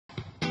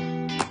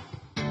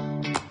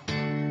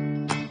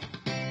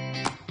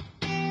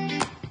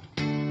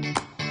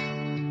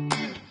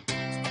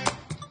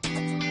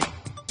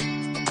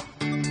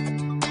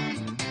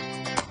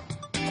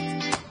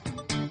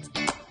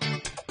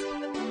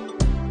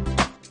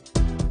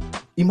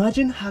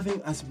Imagine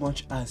having as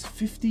much as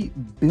 $50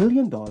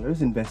 billion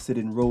invested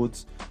in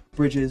roads,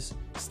 bridges,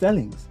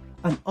 stellings,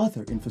 and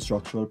other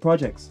infrastructural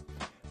projects.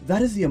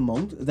 That is the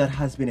amount that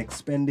has been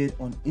expended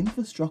on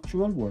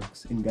infrastructural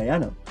works in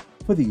Guyana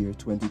for the year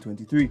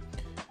 2023.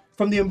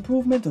 From the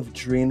improvement of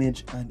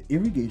drainage and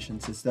irrigation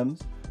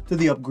systems to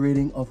the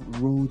upgrading of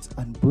roads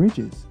and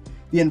bridges,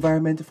 the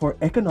environment for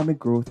economic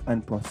growth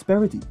and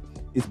prosperity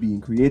is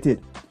being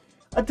created.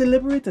 A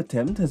deliberate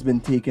attempt has been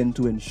taken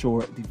to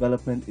ensure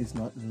development is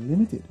not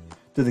limited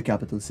to the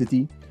capital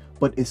city,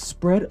 but is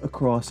spread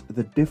across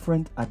the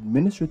different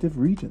administrative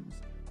regions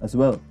as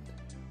well.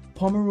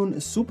 Pomeroon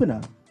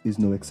Supinam is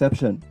no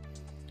exception.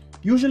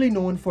 Usually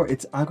known for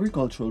its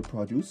agricultural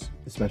produce,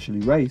 especially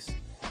rice,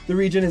 the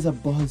region is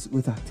abuzz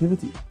with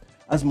activity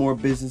as more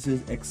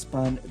businesses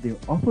expand their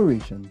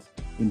operations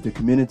into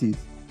communities.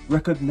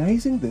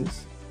 Recognizing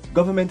this,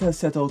 government has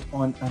set out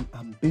on an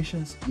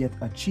ambitious yet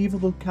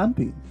achievable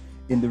campaign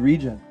in the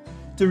region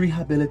to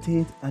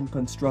rehabilitate and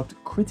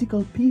construct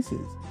critical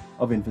pieces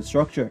of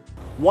infrastructure.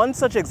 One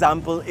such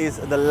example is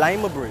the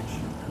Lima Bridge,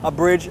 a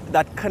bridge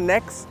that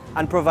connects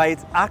and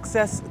provides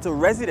access to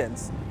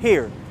residents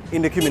here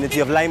in the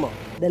community of Lima.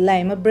 The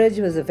Lima Bridge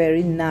was a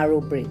very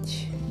narrow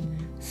bridge.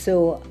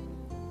 So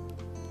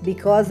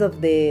because of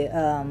the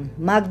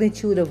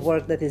magnitude of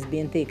work that is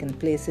being taken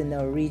place in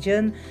our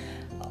region,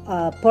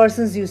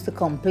 persons used to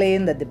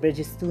complain that the bridge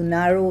is too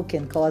narrow,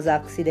 can cause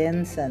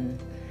accidents, and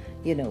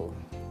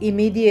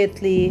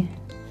immediately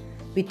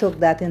we took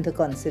that into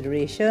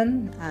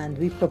consideration and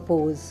we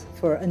proposed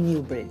for a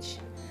new bridge.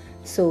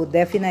 So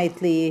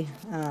definitely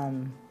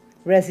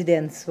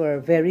residents were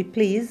very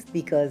pleased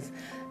because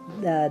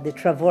the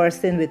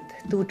traversing with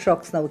 2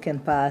 trucks now can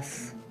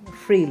pass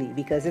freely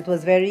because it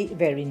was very,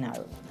 very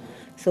narrow.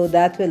 So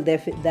that will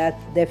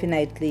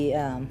definitely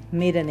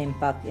made an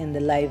impact in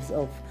the lives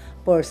of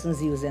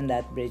persons using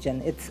that bridge,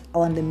 and it's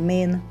on the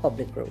main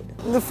public road.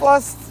 The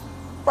first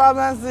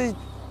problem is the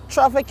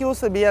traffic used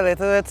to be a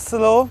little bit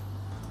slow.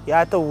 You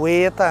had to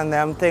wait and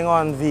them thing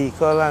on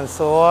vehicle and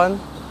so on.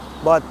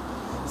 But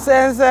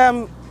since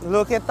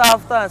look it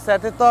after and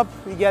set it up,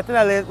 we getting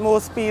a little more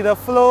speed of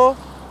flow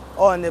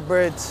on the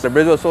bridge. The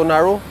bridge was so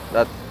narrow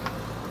that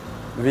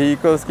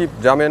vehicles keep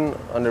jamming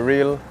on the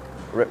rail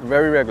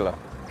very regular.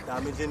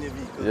 Damaging your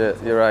vehicle. Yeah,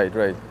 you're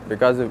right.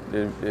 Because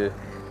the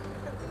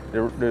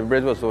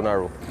bridge was so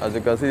narrow. As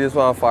you can see, this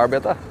one far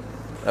better.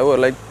 I would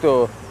like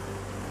to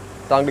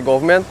thank the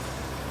government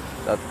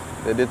that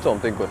they did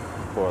something good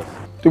for us.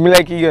 To me,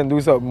 like you can do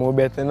something more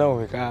better now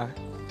because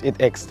it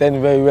extends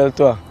very well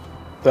to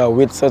a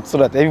width so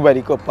that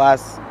everybody could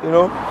pass,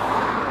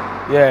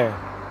 Yeah.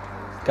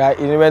 Because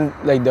even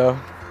like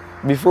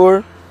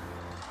before,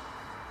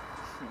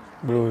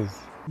 bros.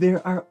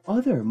 There are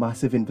other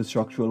massive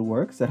infrastructural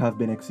works that have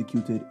been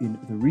executed in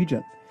the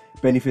region,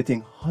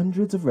 benefiting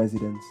hundreds of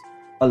residents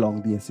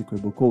along the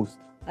Essequibo coast.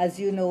 As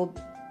you know,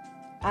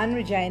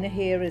 Regina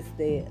here is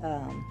the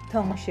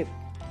township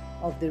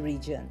of the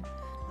region,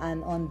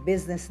 and on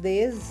business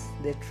days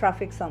the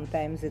traffic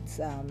sometimes it's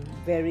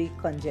very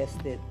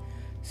congested.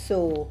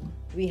 So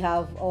we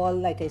have all,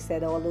 like I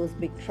said, all those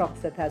big trucks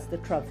that has the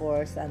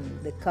traverse and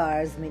the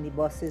cars,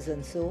 minibuses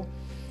and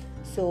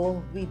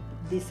so we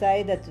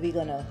decide that we're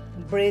gonna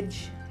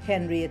bridge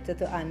Henrietta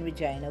to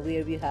Regina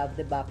where we have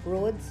the back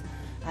roads,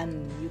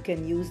 and you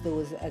can use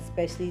those,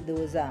 especially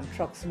those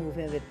trucks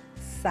moving with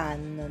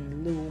sand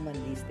and loam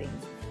and these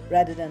things,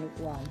 rather than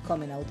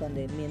coming out on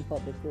the main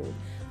public road.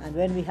 And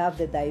when we have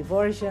the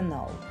diversion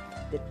now,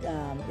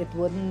 it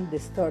wouldn't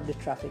disturb the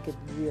traffic.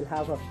 We'll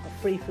have a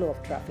free flow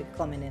of traffic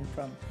coming in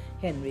from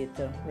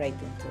Henrietta right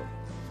into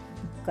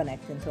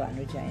connecting to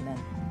Regina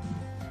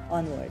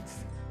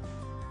onwards.